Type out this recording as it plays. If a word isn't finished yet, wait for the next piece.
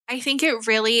I think it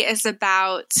really is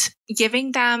about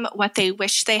giving them what they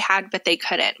wish they had, but they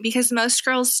couldn't, because most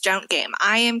girls don't game.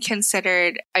 I am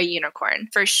considered a unicorn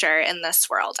for sure in this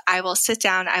world. I will sit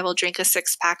down, I will drink a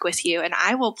 6-pack with you, and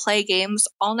I will play games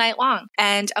all night long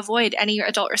and avoid any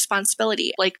adult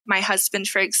responsibility. Like my husband,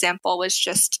 for example, was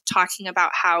just talking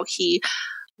about how he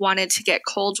wanted to get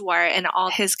Cold War, and all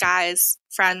his guys,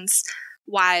 friends,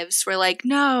 wives were like,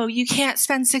 no, you can't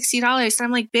spend $60. And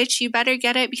I'm like, bitch, you better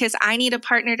get it because I need a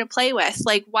partner to play with.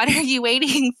 Like, what are you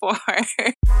waiting for?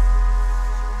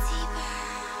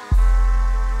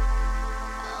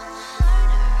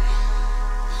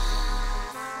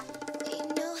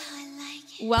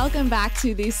 Welcome back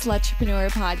to the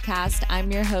Slutrepreneur podcast.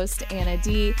 I'm your host, Anna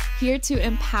D, here to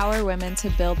empower women to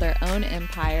build their own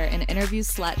empire and interview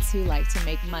sluts who like to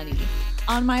make money.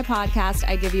 On my podcast,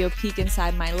 I give you a peek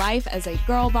inside my life as a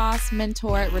girl boss,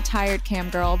 mentor, retired cam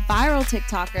girl, viral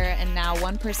TikToker, and now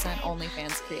 1%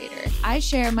 Onlyfans creator. I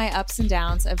share my ups and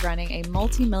downs of running a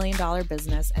multi-million-dollar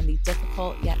business and the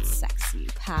difficult yet sexy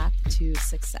path to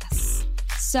success.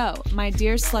 So, my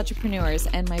dear slutrepreneurs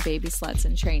and my baby sluts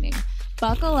in training,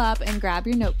 buckle up and grab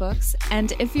your notebooks.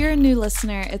 And if you're a new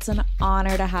listener, it's an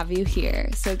honor to have you here.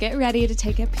 So get ready to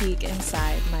take a peek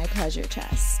inside my treasure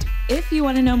chest. If you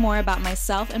want to know more about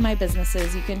myself and my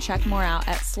businesses, you can check more out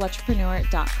at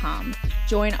slutrepreneur.com.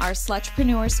 Join our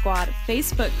Slutrepreneur Squad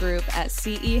Facebook group at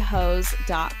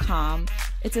cehose.com.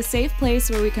 It's a safe place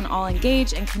where we can all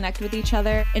engage and connect with each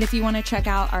other. And if you want to check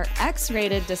out our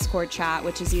X-rated Discord chat,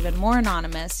 which is even more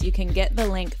anonymous, you can get the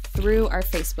link through our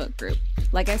Facebook group.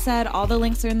 Like I said, all the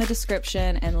links are in the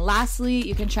description. And lastly,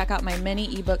 you can check out my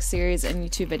mini ebook series and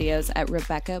YouTube videos at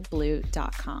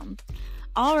rebeccablue.com.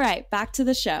 All right, back to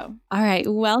the show. All right,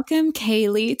 welcome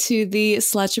Kaylee to the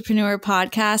Slutrepreneur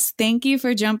podcast. Thank you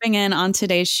for jumping in on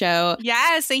today's show.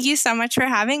 Yes, thank you so much for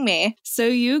having me. So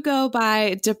you go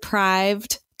by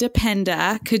Deprived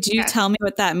Dependa. Could you tell me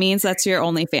what that means? That's your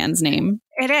OnlyFans name.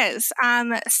 It is.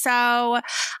 So I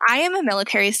am a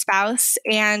military spouse,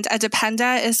 and a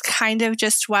dependa is kind of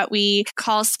just what we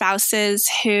call spouses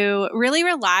who really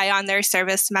rely on their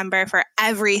service member for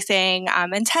everything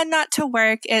and tend not to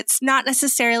work. It's not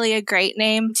necessarily a great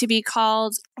name to be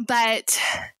called, but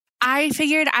I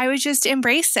figured I would just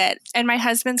embrace it. And my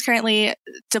husband's currently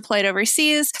deployed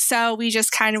overseas. So we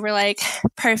just kind of were like,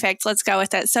 perfect, let's go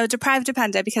with it. So Deprived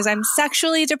Dependa, because I'm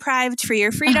sexually deprived for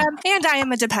your freedom and I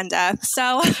am a dependa.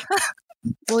 So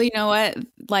well, you know what?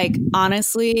 Like,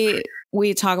 honestly,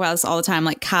 we talk about this all the time,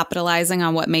 like capitalizing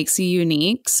on what makes you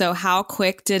unique. So how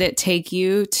quick did it take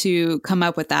you to come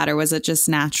up with that, or was it just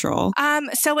natural?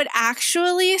 So it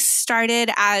actually started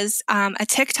as a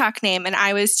TikTok name, and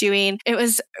it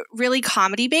was really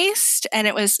comedy based, and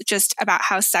it was just about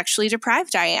how sexually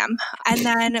deprived I am. And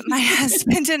then my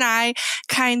husband and I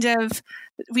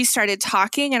we started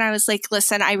talking, and I was like,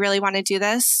 listen, I really want to do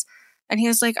this. And he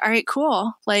was like, all right,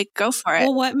 cool. Like, go for it.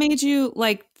 Well, what made you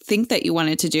think that you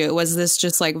wanted to do it? Was this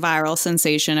just like viral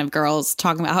sensation of girls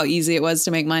talking about how easy it was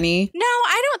to make money? No,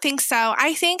 I don't think so.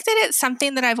 I think that it's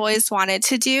something that I've always wanted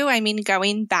to do. I mean,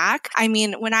 going back,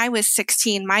 when I was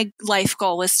 16, my life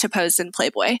goal was to pose in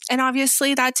Playboy. And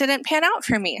obviously that didn't pan out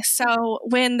for me. So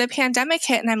when the pandemic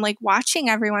hit and I'm like watching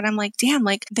everyone, I'm like, damn,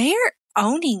 like they're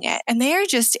owning it and they are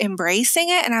just embracing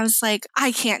it. And I was like,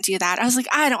 I can't do that. I was like,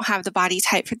 I don't have the body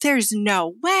type for there's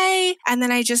no way. And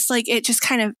then I just it just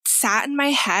kind of sat in my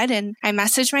head, and I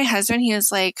messaged my husband. He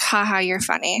was like, haha, you're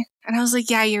funny. And I was like,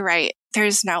 yeah, you're right.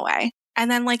 There's no way. And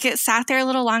then it sat there a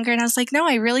little longer, and I was like, no,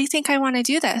 I really think I want to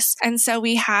do this. And so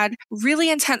we had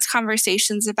really intense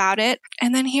conversations about it.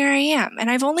 And then here I am. And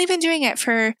I've only been doing it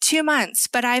for 2 months,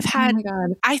 but I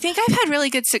think I've had really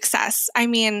good success. I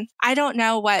mean, I don't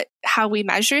know how we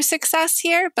measure success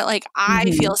here, but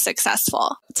I feel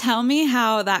successful. Tell me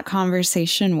how that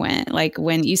conversation went. Like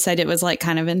when you said it was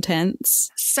kind of intense.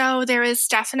 So there was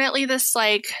definitely this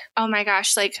oh my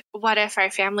gosh, what if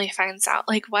our family finds out?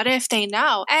 What if they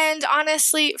know? And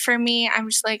honestly, for me, I'm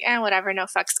just whatever, no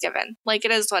fucks given.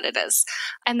 It is what it is.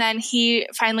 And then he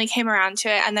finally came around to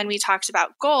it. And then we talked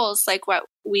about goals, what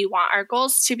we want our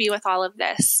goals to be with all of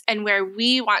this and where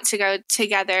we want to go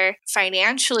together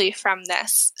financially from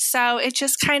this. So it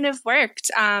just kind of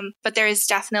worked. But there is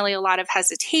definitely a lot of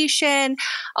hesitation,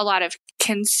 a lot of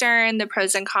concern, the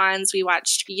pros and cons. We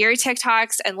watched your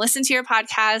TikToks and listened to your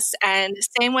podcast, and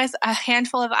same with a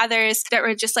handful of others that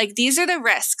were just these are the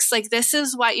risks. This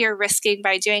is what you're risking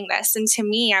by doing this. And to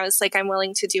me, I was I'm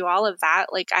willing to do all of that.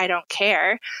 I don't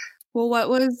care. Well, what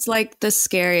was the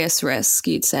scariest risk,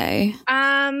 you'd say?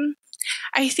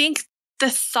 I think the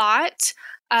thought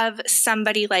of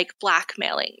somebody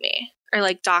blackmailing me. or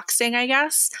like doxing, I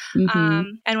guess.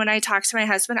 Mm-hmm. And when I talked to my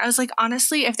husband, I was like,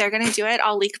 honestly, if they're going to do it,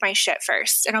 I'll leak my shit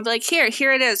first. And I'll be like, here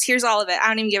it is. Here's all of it. I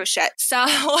don't even give a shit. So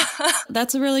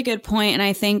that's a really good point. And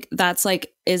I think that's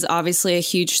like, is obviously a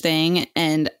huge thing.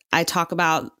 And I talk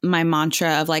about my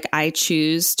mantra of like, I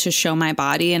choose to show my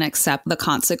body and accept the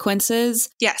consequences.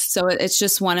 Yes. So it's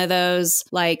just one of those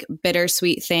like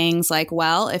bittersweet things. Like,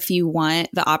 well, if you want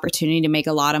the opportunity to make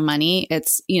a lot of money,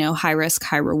 it's, you know, high risk,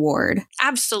 high reward.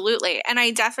 Absolutely. And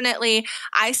I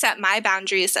set my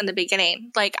boundaries in the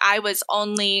beginning. Like I was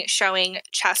only showing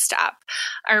chest up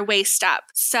or waist up.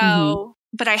 So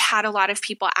but I had a lot of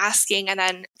people asking, and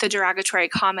then the derogatory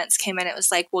comments came in. It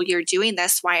was like, well, you're doing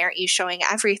this. Why aren't you showing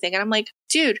everything? And I'm like,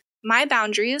 dude, my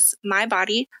boundaries, my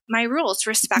body, my rules,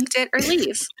 respect it or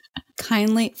leave.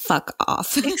 Kindly fuck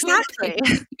off. Exactly.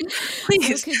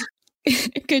 Please. So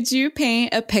could you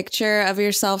paint a picture of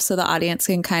yourself so the audience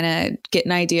can kind of get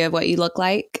an idea of what you look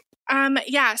like?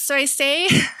 Yeah. So I say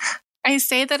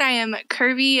that I am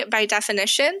curvy by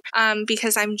definition,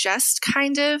 because I'm just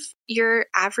kind of your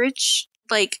average,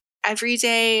 like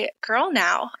everyday girl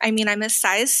now. I mean, I'm a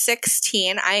size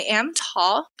 16. I am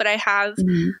tall, but I have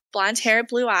blonde hair,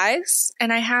 blue eyes,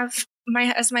 and I have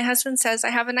as my husband says, I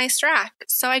have a nice rack.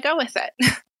 So I go with it.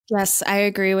 Yes, I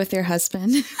agree with your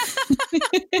husband.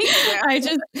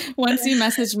 Once you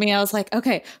messaged me, I was like,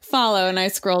 okay, follow. And I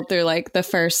scrolled through like the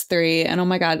first 3. And oh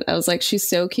my God, I was like, she's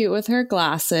so cute with her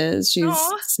glasses. She's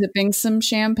sipping some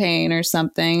champagne or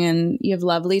something. And you have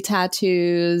lovely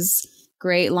tattoos,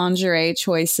 great lingerie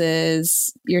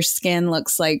choices. Your skin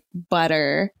looks like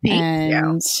butter. Thank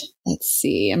you. Let's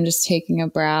see, I'm just taking a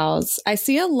browse. I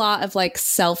see a lot of like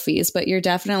selfies, but you're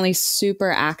definitely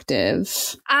super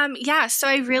active. Yeah. So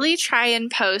I really try and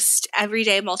post every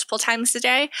day, multiple times a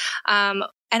day. And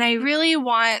I really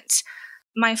want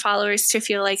my followers to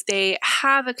feel like they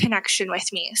have a connection with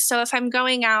me. So if I'm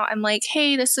going out, I'm like,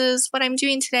 hey, this is what I'm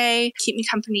doing today. Keep me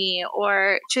company,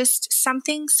 or just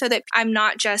something so that I'm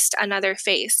not just another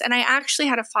face. And I actually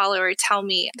had a follower tell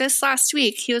me this last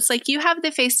week, he was like, you have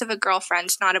the face of a girlfriend,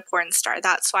 not a porn star.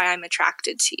 That's why I'm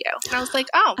attracted to you. And I was like,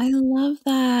 oh, I love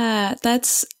that.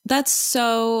 That's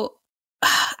so,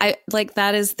 I like,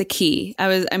 that is the key. I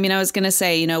was going to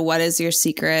say, you know, what is your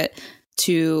secret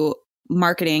to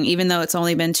marketing, even though it's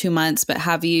only been 2 months, but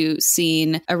have you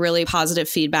seen a really positive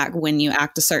feedback when you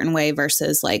act a certain way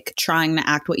versus like trying to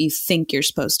act what you think you're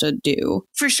supposed to do?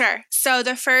 For sure. So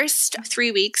the first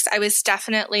 3 weeks, I was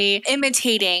definitely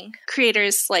imitating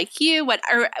creators like you, what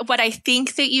I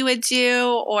think that you would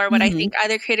do, or what I think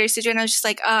other creators would do. And I was just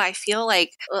like, oh, I feel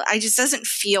like I just doesn't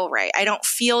feel right. I don't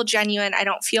feel genuine. I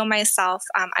don't feel myself.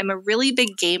 I'm a really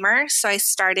big gamer. So I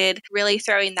started really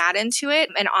throwing that into it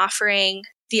and offering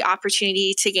the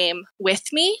opportunity to game with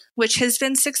me, which has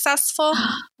been successful.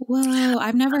 Whoa,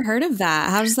 I've never heard of that.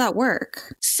 How does that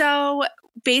work? So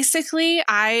basically,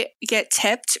 I get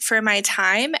tipped for my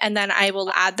time, and then I will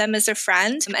add them as a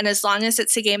friend. And as long as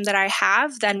it's a game that I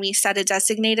have, then we set a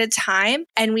designated time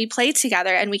and we play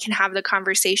together, and we can have the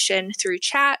conversation through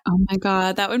chat. Oh my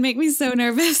God, that would make me so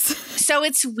nervous. So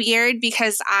it's weird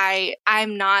because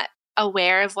I'm not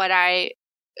aware of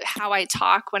how I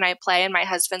talk when I play, and my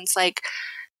husband's like,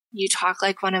 you talk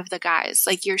like one of the guys.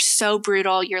 Like, you're so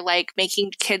brutal. You're like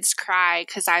making kids cry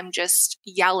because I'm just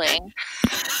yelling.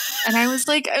 And I was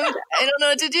like, I don't know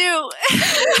what to do.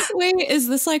 Wait, is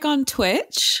this like on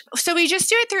Twitch? So we just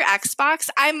do it through Xbox.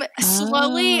 I'm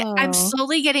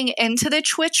slowly getting into the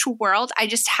Twitch world. I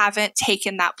just haven't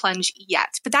taken that plunge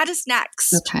yet, but that is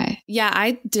next. Okay. Yeah,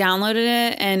 I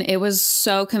downloaded it and it was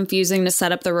so confusing to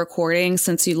set up the recording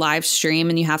since you live stream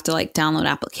and you have to like download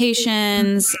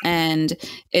applications, and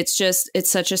it's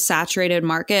such a saturated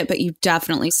market, but you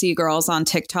definitely see girls on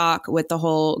TikTok with the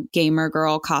whole gamer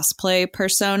girl cosplay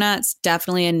persona. It's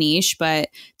definitely a niche, but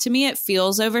to me, it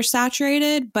feels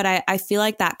oversaturated. But I feel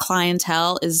like that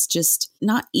clientele is just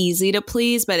not easy to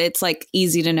please, but it's like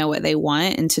easy to know what they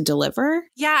want and to deliver.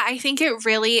 Yeah, I think it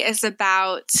really is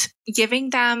about giving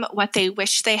them what they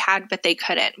wish they had, but they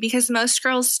couldn't, because most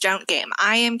girls don't game.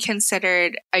 I am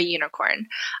considered a unicorn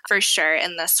for sure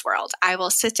in this world. I will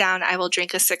sit down, I will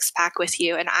drink a 6-pack with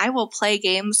you, and I will play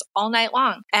games all night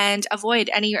long and avoid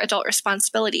any adult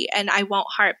responsibility. And I won't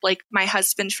harp. Like my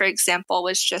husband, for example,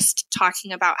 was just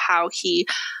talking about how he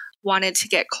wanted to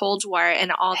get Cold War,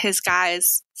 and all his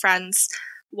guys friends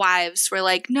wives were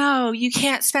like, no, you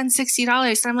can't spend $60.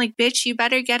 And I'm like, bitch, you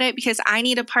better get it because I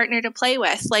need a partner to play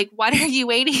with. Like, what are you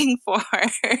waiting for?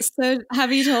 So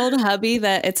have you told hubby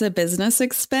that it's a business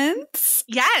expense?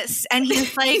 Yes. And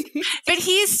he's like, but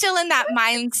he's still in that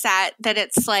mindset that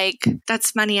it's like,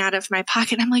 that's money out of my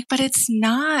pocket. I'm like, but it's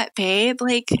not, babe.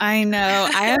 Like, I know.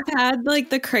 I have had like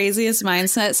the craziest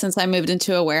mindset since I moved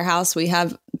into a warehouse. We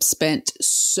have spent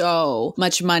so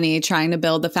much money trying to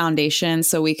build the foundation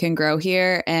so we can grow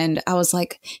here. And I was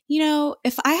like,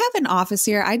 if I have an office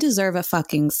here, I deserve a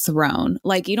fucking throne.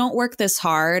 Like, you don't work this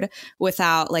hard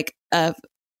without like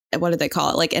what do they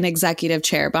call it? Like an executive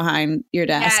chair behind your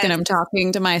desk. Yes. And I'm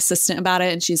talking to my assistant about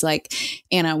it. And she's like,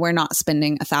 Anna, we're not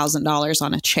spending $1,000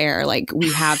 on a chair. Like,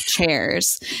 we have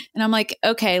chairs. And I'm like,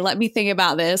 okay, let me think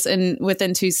about this. And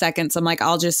within 2 seconds, I'm like,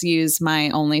 I'll just use my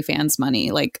OnlyFans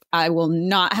money. Like, I will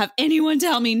not have anyone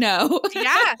tell me no.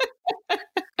 Yeah.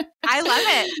 I love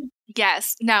it.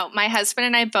 Yes. No, my husband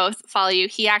and I both follow you.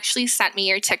 He actually sent me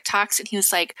your TikToks and he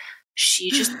was like,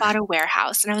 she just bought a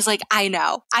warehouse. And I was like, I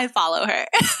know, I follow her.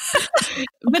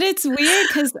 But it's weird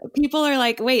because people are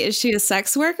like, wait, is she a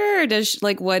sex worker or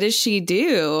what does she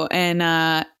do? And,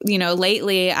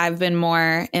 lately I've been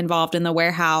more involved in the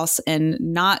warehouse and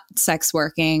not sex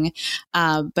working.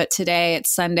 But today it's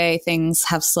Sunday, things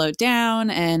have slowed down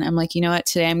and I'm like, you know what,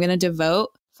 today I'm going to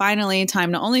devote finally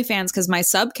time to OnlyFans because my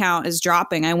sub count is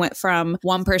dropping. I went from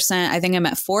 1%. I think I'm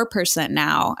at 4%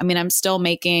 now. I mean, I'm still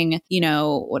making,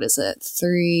 what is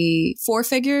it? 4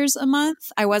 figures a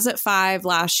month. I was at 5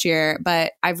 last year,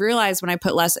 but I've realized when I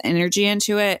put less energy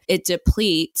into it, it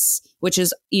depletes, which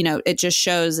is, it just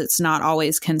shows it's not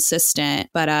always consistent.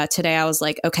 But today I was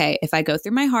like, okay, if I go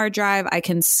through my hard drive, I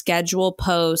can schedule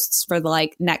posts for the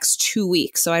next 2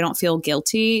 weeks so I don't feel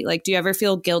guilty. Like, do you ever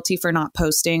feel guilty for not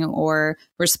posting or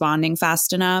responding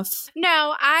fast enough?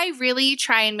 No, I really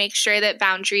try and make sure that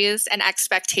boundaries and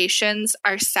expectations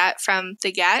are set from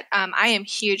the get. I am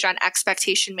huge on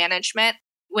expectation management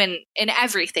in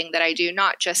everything that I do,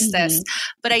 not just this,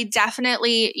 but I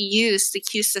definitely use the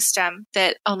queue system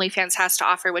that OnlyFans has to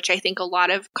offer, which I think a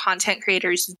lot of content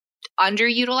creators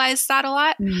underutilize that a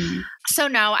lot. So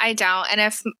no, I don't. And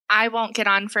if I won't get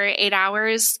on for 8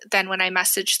 hours, then when I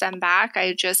message them back,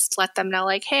 I just let them know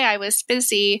like, hey, I was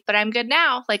busy, but I'm good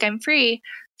now. Like, I'm free.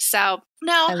 So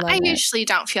no, I usually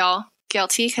don't feel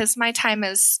guilty because my time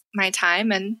is my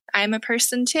time and I'm a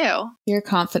person too. Your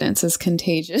confidence is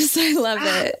contagious. I love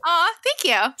it. Aw, thank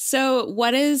you. So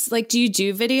what is do you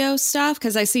do video stuff?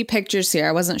 Because I see pictures here.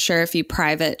 I wasn't sure if you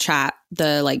private chat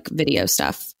the video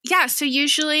stuff. Yeah. So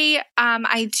usually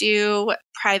I do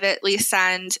privately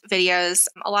send videos.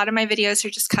 A lot of my videos are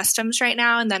just customs right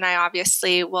now. And then I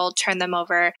obviously will turn them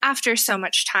over after so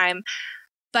much time.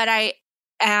 But I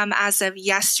am, as of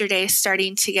yesterday,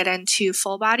 starting to get into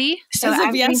full body. So as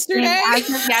of yesterday?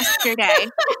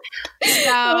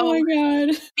 So, oh my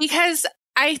God. Because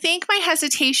I think my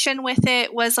hesitation with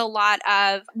it was a lot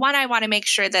of, one, I want to make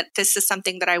sure that this is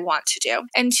something that I want to do.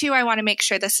 And 2, I want to make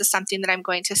sure this is something that I'm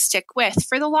going to stick with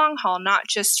for the long haul, not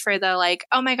just for the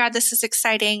oh my God, this is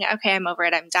exciting. Okay, I'm over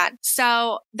it. I'm done.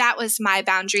 So that was my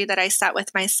boundary that I set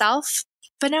with myself.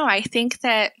 But no, I think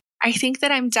that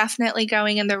I'm definitely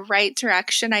going in the right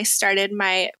direction. I started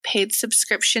my paid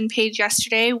subscription page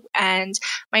yesterday and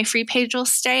my free page will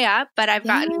stay up, but I've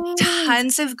gotten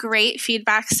tons of great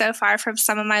feedback so far from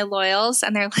some of my loyals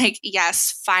and they're like,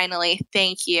 yes, finally,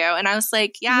 thank you. And I was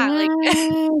like, yeah.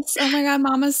 Yes. Oh my God,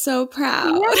 Mama's so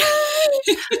proud.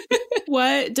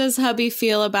 What does hubby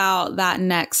feel about that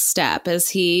next step? Has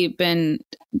he been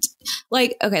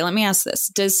okay, let me ask this.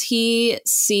 Does he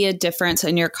see a difference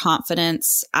in your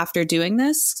confidence after doing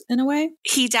this in a way?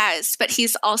 He does, but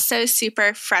he's also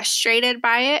super frustrated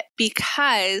by it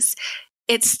because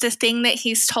it's the thing that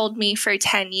he's told me for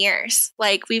 10 years.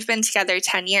 We've been together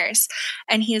 10 years.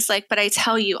 And he's like, but I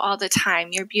tell you all the time,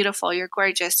 you're beautiful, you're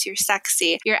gorgeous, you're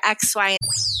sexy, you're X, Y.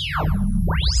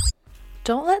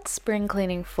 Don't let spring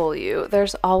cleaning fool you.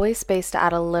 There's always space to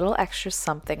add a little extra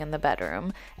something in the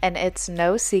bedroom, and it's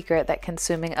no secret that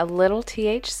consuming a little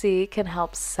THC can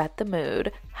help set the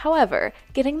mood. However,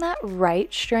 getting that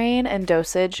right strain and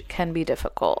dosage can be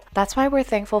difficult. That's why we're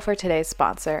thankful for today's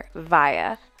sponsor,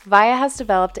 Via. Via has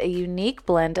developed a unique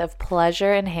blend of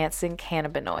pleasure-enhancing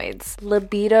cannabinoids,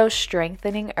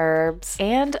 libido-strengthening herbs,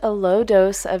 and a low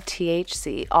dose of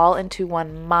THC, all into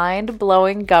one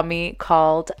mind-blowing gummy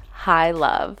called High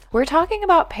Love. We're talking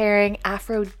about pairing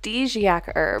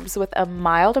aphrodisiac herbs with a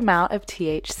mild amount of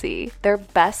THC. Their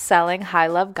best-selling High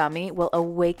Love gummy will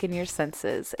awaken your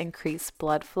senses, increase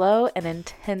blood flow, and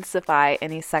intensify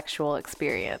any sexual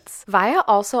experience. Via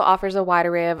also offers a wide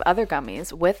array of other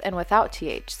gummies with and without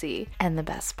THC. And the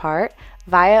best part,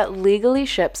 Via legally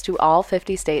ships to all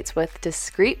 50 states with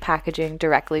discreet packaging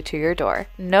directly to your door.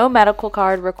 No medical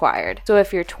card required. So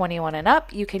if you're 21 and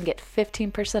up, you can get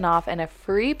 15% off and a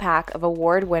free pack of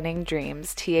award-winning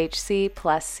Dreams THC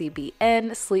plus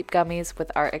CBN sleep gummies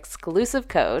with our exclusive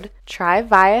code. Try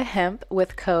Via Hemp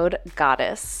with code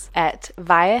GODDESS at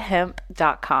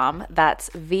viahemp.com. That's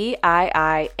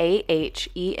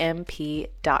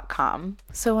VIIAHEMP.com.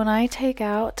 So when I take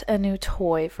out a new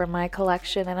toy from my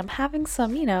collection and I'm having some,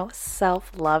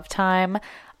 self-love time,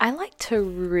 I like to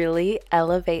really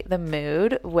elevate the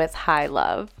mood with High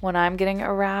Love. When I'm getting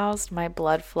aroused, my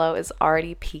blood flow is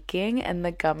already peaking and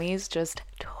the gummies just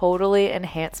totally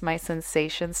enhance my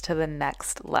sensations to the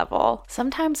next level.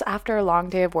 Sometimes after a long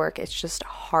day of work, it's just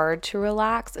hard to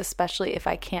relax, especially if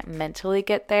I can't mentally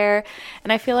get there.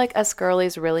 And I feel like us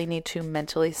girlies really need to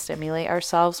mentally stimulate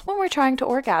ourselves when we're trying to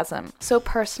orgasm. So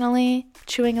personally,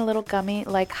 chewing a little gummy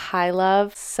like High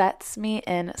Love sets me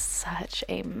in such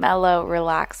a mellow,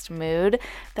 relaxed mood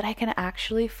that I can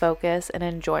actually focus and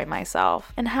enjoy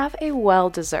myself and have a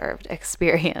well-deserved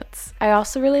experience. I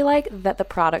also really like that the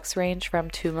products range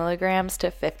from 2 milligrams to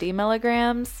 50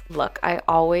 milligrams. Look, I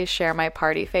always share my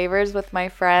party favors with my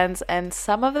friends, and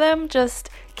some of them just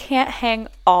can't hang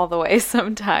all the way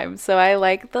sometimes. So I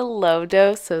like the low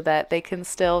dose so that they can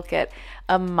still get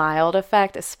a mild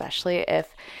effect, especially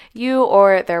if you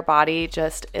or their body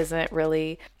just isn't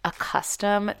really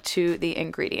accustomed to the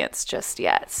ingredients just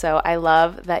yet. So I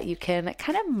love that you can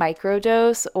kind of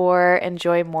microdose or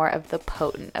enjoy more of the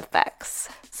potent effects.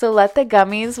 So let the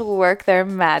gummies work their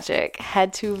magic.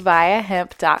 Head to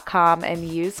viahemp.com and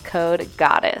use code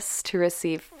GODDESS to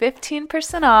receive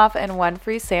 15% off and one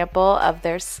free sample of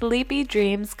their Sleepy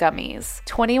Dreams gummies.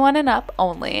 21 and up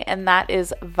only, and that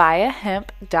is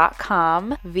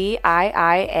viahemp.com,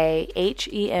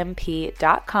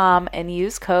 VIIAHEMP.com, and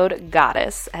use code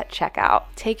GODDESS at checkout.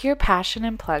 Take your passion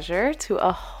and pleasure to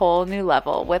a whole new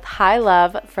level with High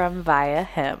Love from Via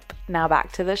Hemp. Now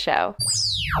back to the show.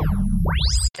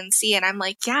 And I'm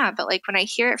like, yeah, but like when I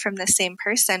hear it from the same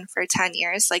person for 10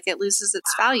 years, like it loses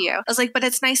its value. I was like, but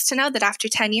it's nice to know that after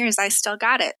 10 years, I still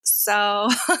got it. So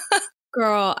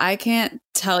girl, I can't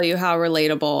tell you how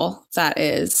relatable that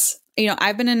is.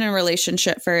 I've been in a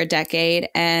relationship for a decade,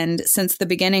 and since the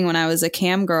beginning when I was a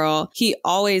cam girl, he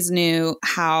always knew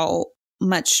how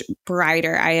much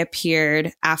brighter I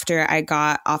appeared after I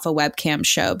got off a webcam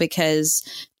show, because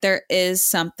there is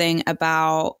something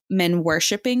about men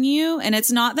worshiping you. And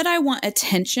it's not that I want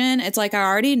attention. It's like I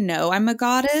already know I'm a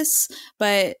goddess,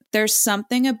 but there's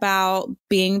something about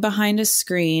being behind a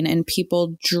screen and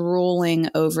people drooling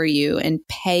over you and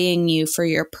paying you for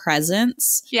your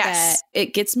presence. Yes. That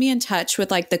it gets me in touch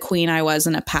with like the queen I was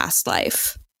in a past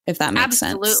life, if that makes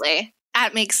sense. Absolutely.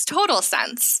 That makes total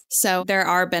sense. So there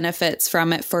are benefits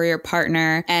from it for your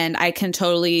partner. And I can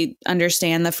totally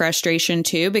understand the frustration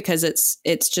too, because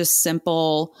it's just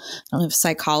simple, I don't know if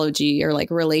psychology or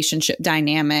like relationship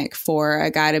dynamic for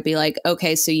a guy to be like,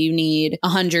 okay, so you need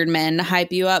 100 men to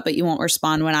hype you up, but you won't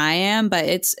respond when I am. But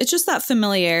it's just that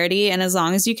familiarity. And as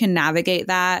long as you can navigate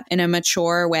that in a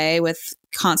mature way with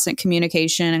constant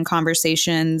communication and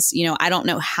conversations, I don't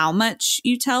know how much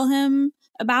you tell him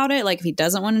about it, like if he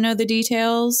doesn't want to know the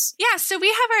details. Yeah, so we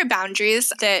have our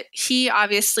boundaries that he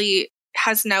obviously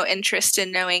has no interest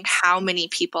in knowing how many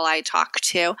people I talk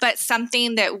to. But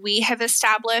something that we have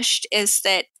established is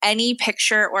that any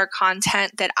picture or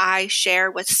content that I share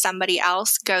with somebody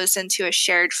else goes into a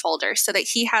shared folder so that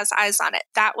he has eyes on it.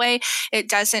 That way, it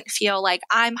doesn't feel like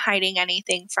I'm hiding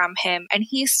anything from him. And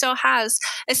he still has,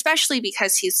 especially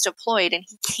because he's deployed and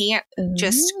he can't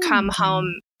just come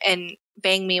home and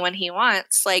bang me when he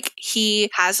wants. Like, he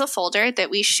has a folder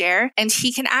that we share and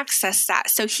he can access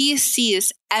that. So he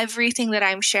sees everything that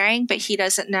I'm sharing, but he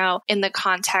doesn't know in the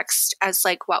context as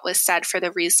like what was said for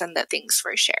the reason that things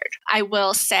were shared. I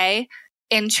will say,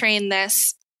 entering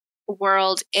this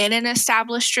world in an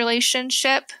established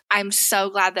relationship, I'm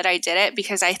so glad that I did it,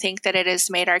 because I think that it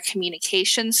has made our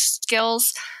communication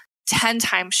skills 10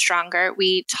 times stronger.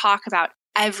 We talk about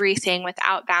everything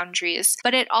without boundaries,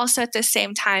 but it also at the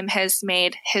same time has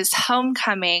made his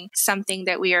homecoming something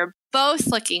that we are both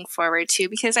looking forward to,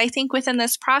 because I think within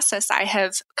this process, I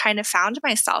have kind of found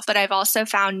myself, but I've also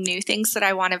found new things that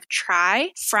I want to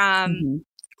try, from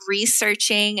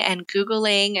researching and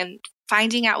Googling and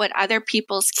finding out what other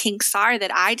people's kinks are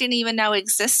that I didn't even know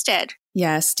existed.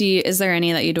 Yes. Is there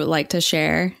any that you'd like to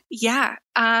share? Yeah.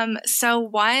 So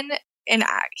one, and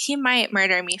he might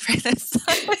murder me for this.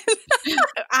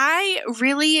 I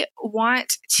really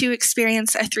want to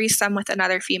experience a threesome with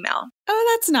another female.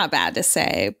 Oh, that's not bad to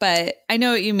say, but I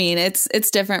know what you mean. It's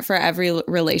different for every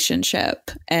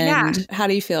relationship. And how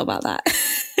do you feel about that?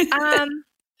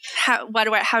 How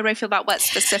do I feel about what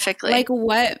specifically? Like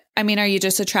what? I mean, are you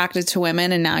just attracted to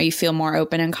women and now you feel more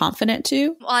open and confident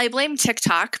too? Well, I blame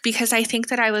TikTok because I think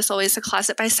that I was always a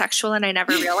closet bisexual and I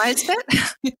never realized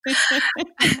it.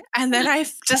 And then I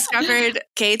discovered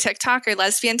gay TikTok or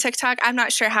lesbian TikTok. I'm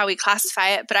not sure how we classify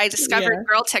it, but I discovered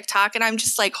girl TikTok and I'm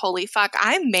just like, holy fuck,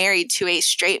 I'm married to a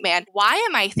straight man. Why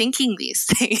am I thinking these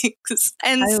things?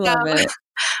 And I love it.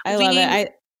 I love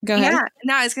it. Go ahead. Yeah.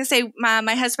 No, I was going to say,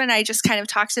 my husband and I just kind of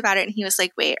talked about it and he was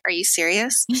like, wait, are you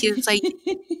serious? He was like,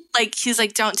 he's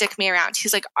like, don't dick me around.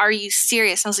 He's like, are you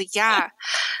serious? I was like, yeah,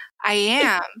 I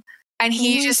am. And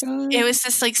he it was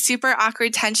this like super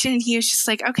awkward tension. And he was just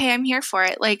like, okay, I'm here for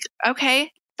it. Like,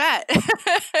 okay, bet.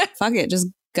 Fuck it. Just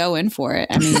go in for it.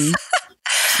 I mean,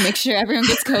 just make sure everyone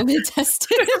gets COVID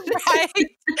tested. Right.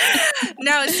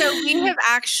 No, so we have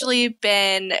actually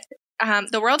been...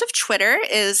 the world of Twitter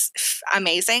is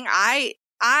amazing.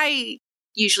 I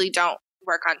usually don't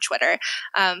work on Twitter,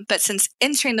 but since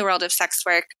entering the world of sex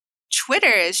work,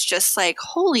 Twitter is just like,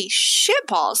 holy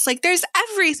shitballs. Like there's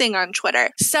everything on Twitter.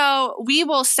 So we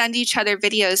will send each other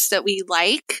videos that we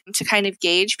like to kind of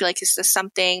gauge, be like, is this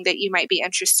something that you might be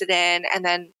interested in? And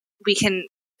then we can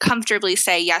comfortably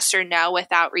say yes or no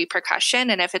without repercussion.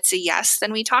 And if it's a yes,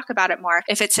 then we talk about it more.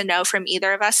 If it's a no from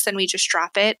either of us, then we just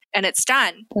drop it and it's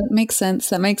done. That makes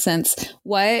sense.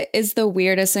 What is the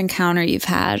weirdest encounter you've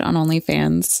had on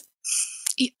OnlyFans?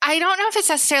 I don't know if it's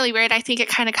necessarily weird. I think it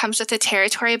kind of comes with the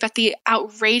territory, but the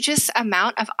outrageous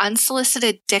amount of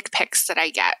unsolicited dick pics that I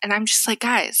get. And I'm just like,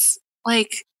 guys,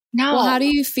 like, no. Well, how do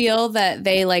you feel that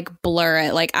they like blur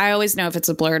it? Like, I always know if it's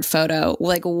a blurred photo,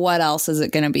 like what else is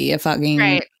it going to be? A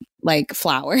fucking like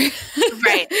flower.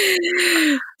 Right.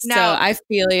 So I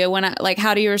feel you when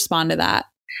how do you respond to that?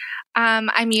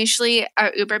 I'm usually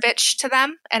a Uber bitch to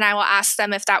them and I will ask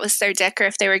them if that was their dick or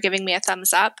if they were giving me a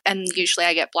thumbs up. And usually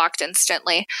I get blocked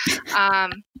instantly.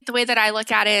 The way that I look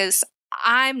at it is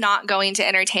I'm not going to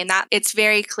entertain that. It's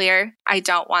very clear I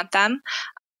don't want them.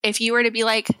 If you were to be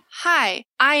like, hi,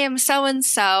 I am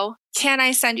so-and-so, can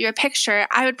I send you a picture?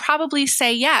 I would probably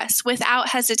say yes without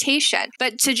hesitation.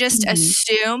 But to just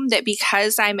assume that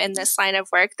because I'm in this line of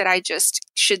work that I just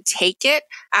should take it,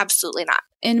 absolutely not.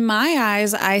 In my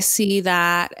eyes, I see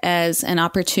that as an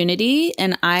opportunity,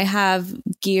 and I have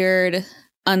geared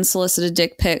unsolicited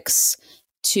dick pics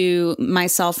to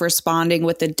myself responding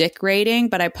with the dick rating,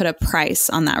 but I put a price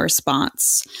on that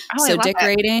response. So dick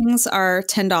ratings are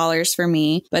 $10 for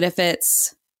me, but if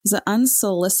is it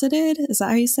unsolicited? Is that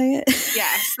how you say it?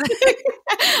 Yes.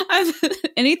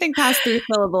 Anything past 3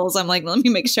 syllables, I'm like, let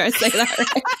me make sure I say that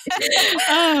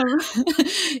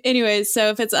right. Anyways, so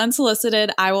if it's unsolicited,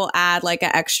 I will add like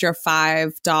an extra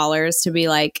 $5 to be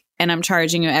like, and I'm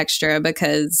charging you extra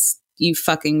because you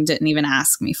fucking didn't even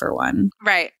ask me for one.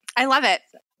 Right. I love it.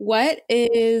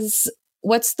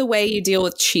 What's the way you deal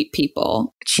with cheap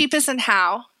people? Cheap as in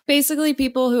how? Basically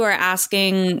people who are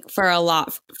asking for a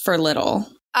lot for little.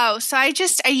 Oh, so I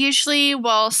usually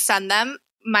will send them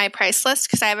my price list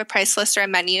because I have a price list or a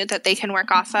menu that they can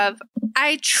work off of.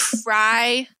 I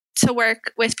try to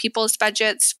work with people's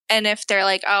budgets. And if they're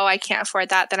like, oh, I can't afford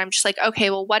that, then I'm just like, okay,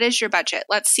 well, what is your budget?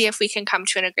 Let's see if we can come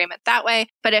to an agreement that way.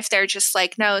 But if they're just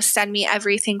like, no, send me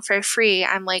everything for free,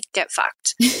 I'm like, get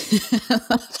fucked.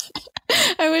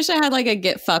 I wish I had like a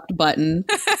get fucked button.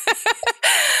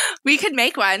 We could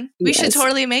make one. We should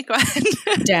totally make one.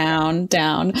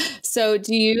 Down. So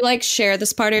do you like share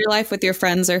this part of your life with your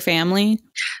friends or family?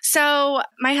 So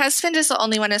my husband is the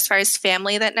only one as far as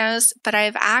family that knows, but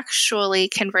I've actually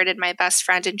converted my best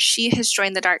friend and she has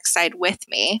joined the dark side with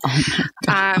me.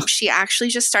 Oh she actually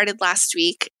just started last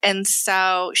week. And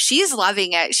so she's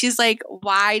loving it. She's like,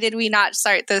 why did we not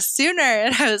start this sooner?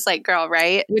 And I was like, girl,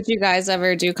 right? Would you guys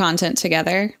ever do content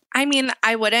together? I mean,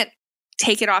 I wouldn't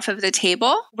take it off of the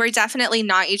table. We're definitely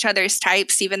not each other's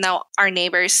types, even though our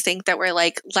neighbors think that we're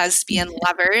like lesbian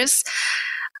lovers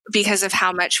because of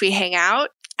how much we hang out.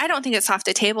 I don't think it's off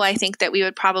the table. I think that we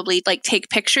would probably like take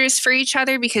pictures for each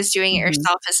other because doing it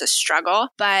yourself is a struggle.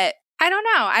 But I don't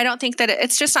know. I don't think that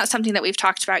it's just not something that we've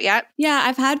talked about yet. Yeah,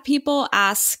 I've had people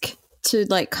ask to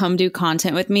like come do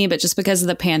content with me, but just because of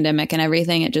the pandemic and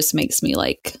everything, it just makes me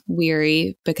like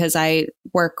weary because I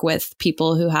work with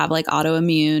people who have like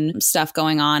autoimmune stuff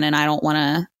going on and I don't want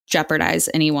to jeopardize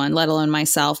anyone, let alone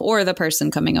myself or the person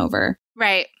coming over.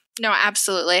 Right. No,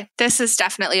 absolutely. This is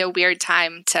definitely a weird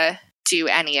time to do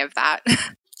any of that.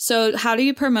 So how do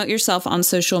you promote yourself on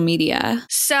social media?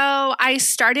 So I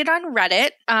started on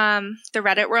Reddit. The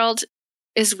Reddit world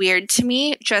is weird to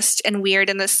me, and weird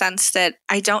in the sense that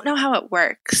I don't know how it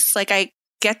works. Like, I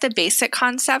get the basic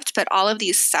concept, but all of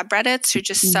these subreddits are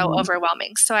just so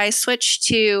overwhelming. So I switched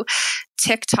to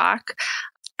TikTok.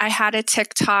 I had a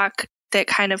TikTok that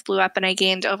kind of blew up and I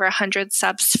gained over 100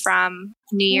 subs from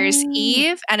New Year's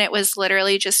Eve. And it was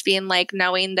literally just being like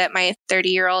knowing that my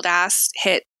 30-year-old ass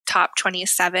hit top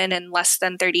 27 in less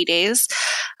than 30 days.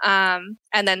 And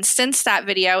then since that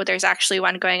video, there's actually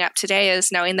one going up today,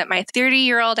 is knowing that my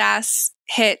 30-year-old ass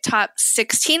hit top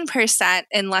 16%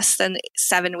 in less than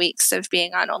 7 weeks of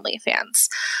being on OnlyFans.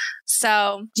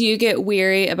 So do you get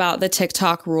weary about the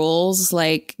TikTok rules,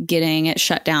 like getting it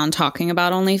shut down talking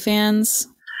about OnlyFans?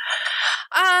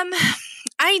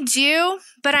 I do,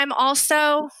 but I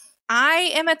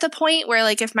am at the point where,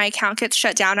 like, if my account gets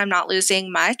shut down, I'm not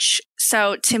losing much.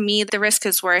 So to me, the risk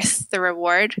is worth the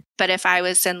reward. But if I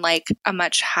was in like a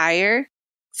much higher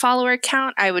follower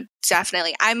count,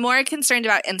 I'm more concerned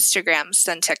about Instagrams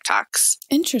than TikToks.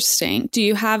 Interesting. Do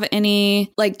you have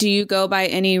do you go by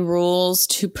any rules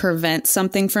to prevent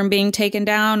something from being taken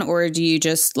down, or do you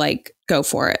just like go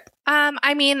for it?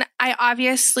 I mean, I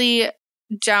obviously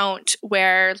don't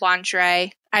wear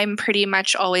lingerie. I'm pretty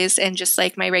much always in just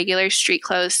like my regular street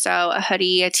clothes. So a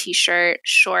hoodie, a t-shirt,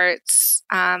 shorts,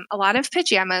 a lot of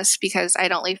pajamas because I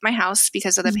don't leave my house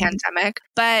because of the pandemic.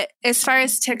 But as far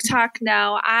as TikTok,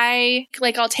 no,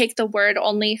 I'll take the word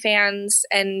OnlyFans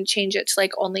and change it to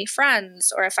like Only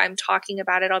Friends. Or if I'm talking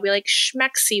about it, I'll be like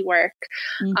schmexy work.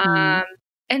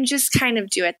 And just kind of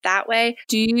do it that way.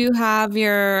 Do you have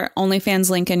your OnlyFans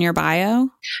link in your bio?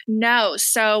 No.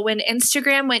 So when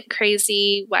Instagram went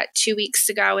crazy, 2 weeks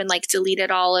ago, and like deleted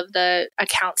all of the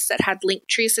accounts that had link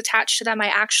trees attached to them, I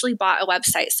actually bought a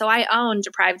website. So I own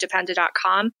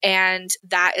depriveddependent.com, and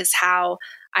that is how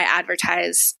I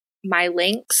advertise my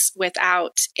links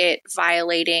without it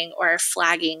violating or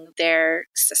flagging their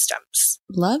systems.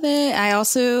 Love it. I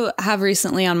also have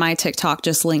recently on my TikTok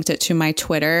just linked it to my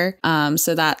Twitter.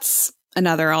 So that's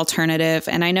another alternative.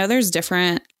 And I know there's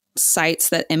different sites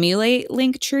that emulate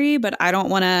Linktree, but I don't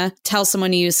want to tell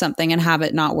someone to use something and have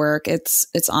it not work. It's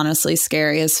honestly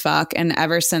scary as fuck. And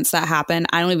ever since that happened,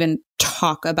 I don't even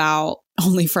talk about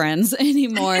OnlyFriends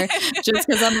anymore just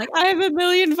because I'm like, I have 1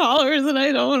 million followers and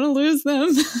I don't want to lose them.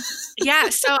 Yeah.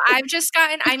 So I've just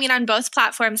on both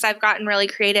platforms, I've gotten really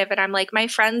creative, and I'm like, my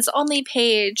friends only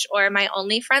page or my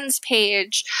OnlyFriends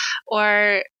page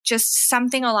or just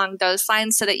something along those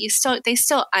lines, so that they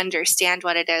still understand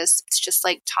what it is. It's just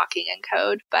like talking in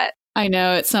code, but I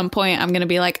know at some point I'm going to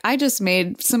be like, I just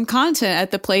made some content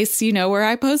at the place, where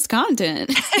I post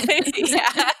content.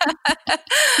 Yeah.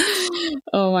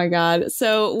 Oh my God.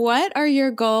 So what are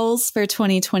your goals for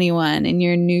 2021 in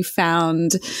your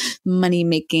newfound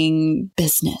money-making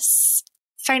business?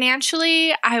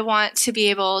 Financially, I want to be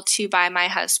able to buy my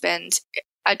husband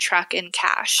a truck in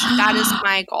cash. That is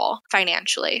my goal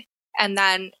financially. And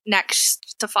then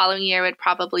the following year would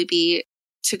probably be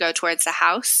to go towards a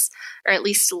house, or at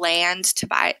least land to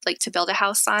buy, like to build a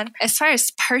house on. As far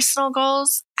as personal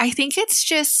goals, I think it's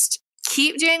just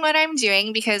keep doing what I'm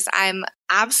doing because I'm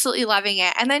absolutely loving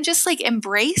it. And then just like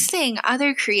embracing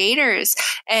other creators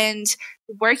and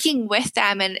working with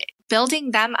them and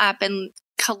building them up and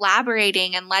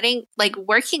collaborating and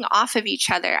working off of each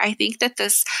other. I think that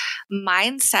this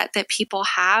mindset that people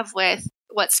have with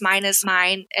what's mine is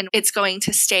mine and it's going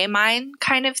to stay mine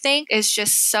kind of thing is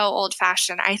just so old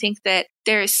fashioned. I think that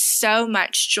there is so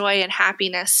much joy and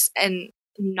happiness and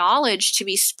knowledge to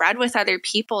be spread with other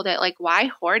people that like, why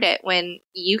hoard it when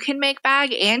you can make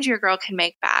bag and your girl can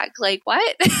make bag? Like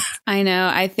what? I know.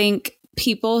 I think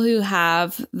people who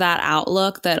have that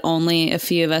outlook that only a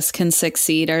few of us can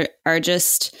succeed are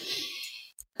just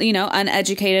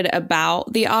uneducated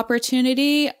about the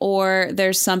opportunity, or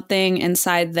there's something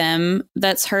inside them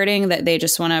that's hurting that they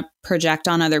just want to project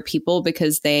on other people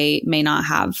because they may not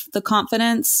have the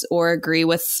confidence or agree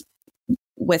with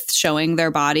showing their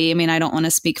body. I mean, I don't want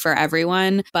to speak for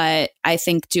everyone, but I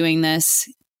think doing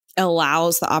this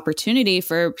allows the opportunity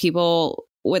for people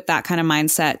with that kind of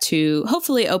mindset to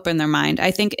hopefully open their mind. I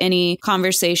think any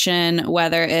conversation,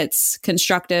 whether it's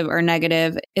constructive or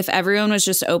negative, if everyone was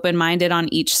just open-minded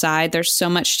on each side, there's so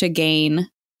much to gain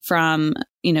from,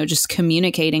 just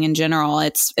communicating in general.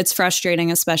 It's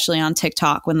frustrating, especially on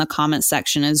TikTok when the comment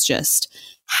section is just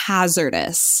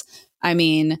hazardous. I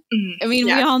mean, Yeah.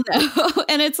 we all know.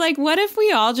 And it's like, what if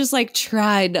we all just like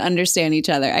tried to understand each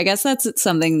other? I guess that's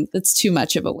something that's too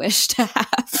much of a wish to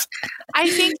have. I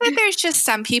think that there's just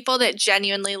some people that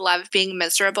genuinely love being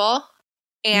miserable.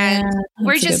 And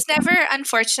we're just never,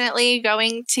 unfortunately,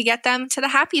 going to get them to the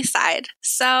happy side.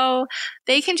 So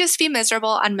they can just be miserable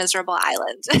on Miserable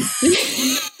Island.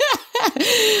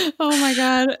 Oh my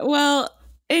God. Well,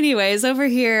 anyways, over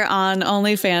here on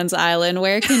OnlyFans Island,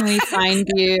 where can we find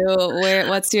you?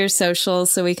 What's your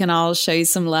socials so we can all show you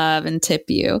some love and tip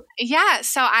you? Yeah,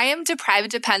 so I am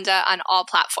Deprived Dependa on all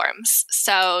platforms.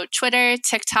 So Twitter,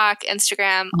 TikTok,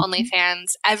 Instagram,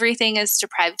 OnlyFans, everything is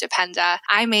Deprived Dependa.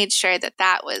 I made sure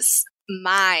that was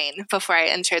mine before I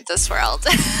entered this world.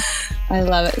 I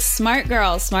love it. Smart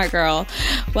girl, smart girl.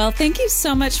 Well, thank you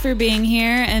so much for being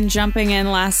here and jumping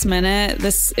in last minute.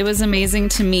 It was amazing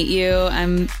to meet you.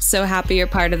 I'm so happy you're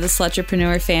part of the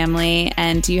Slutrepreneur family.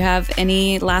 And do you have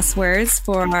any last words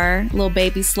for our little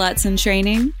baby sluts in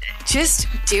training? Just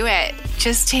do it.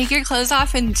 Just take your clothes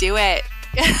off and do it.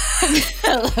 I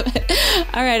love it.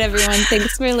 All right, everyone.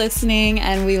 Thanks for listening,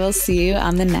 and we will see you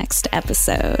on the next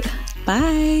episode.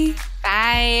 Bye.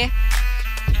 Bye.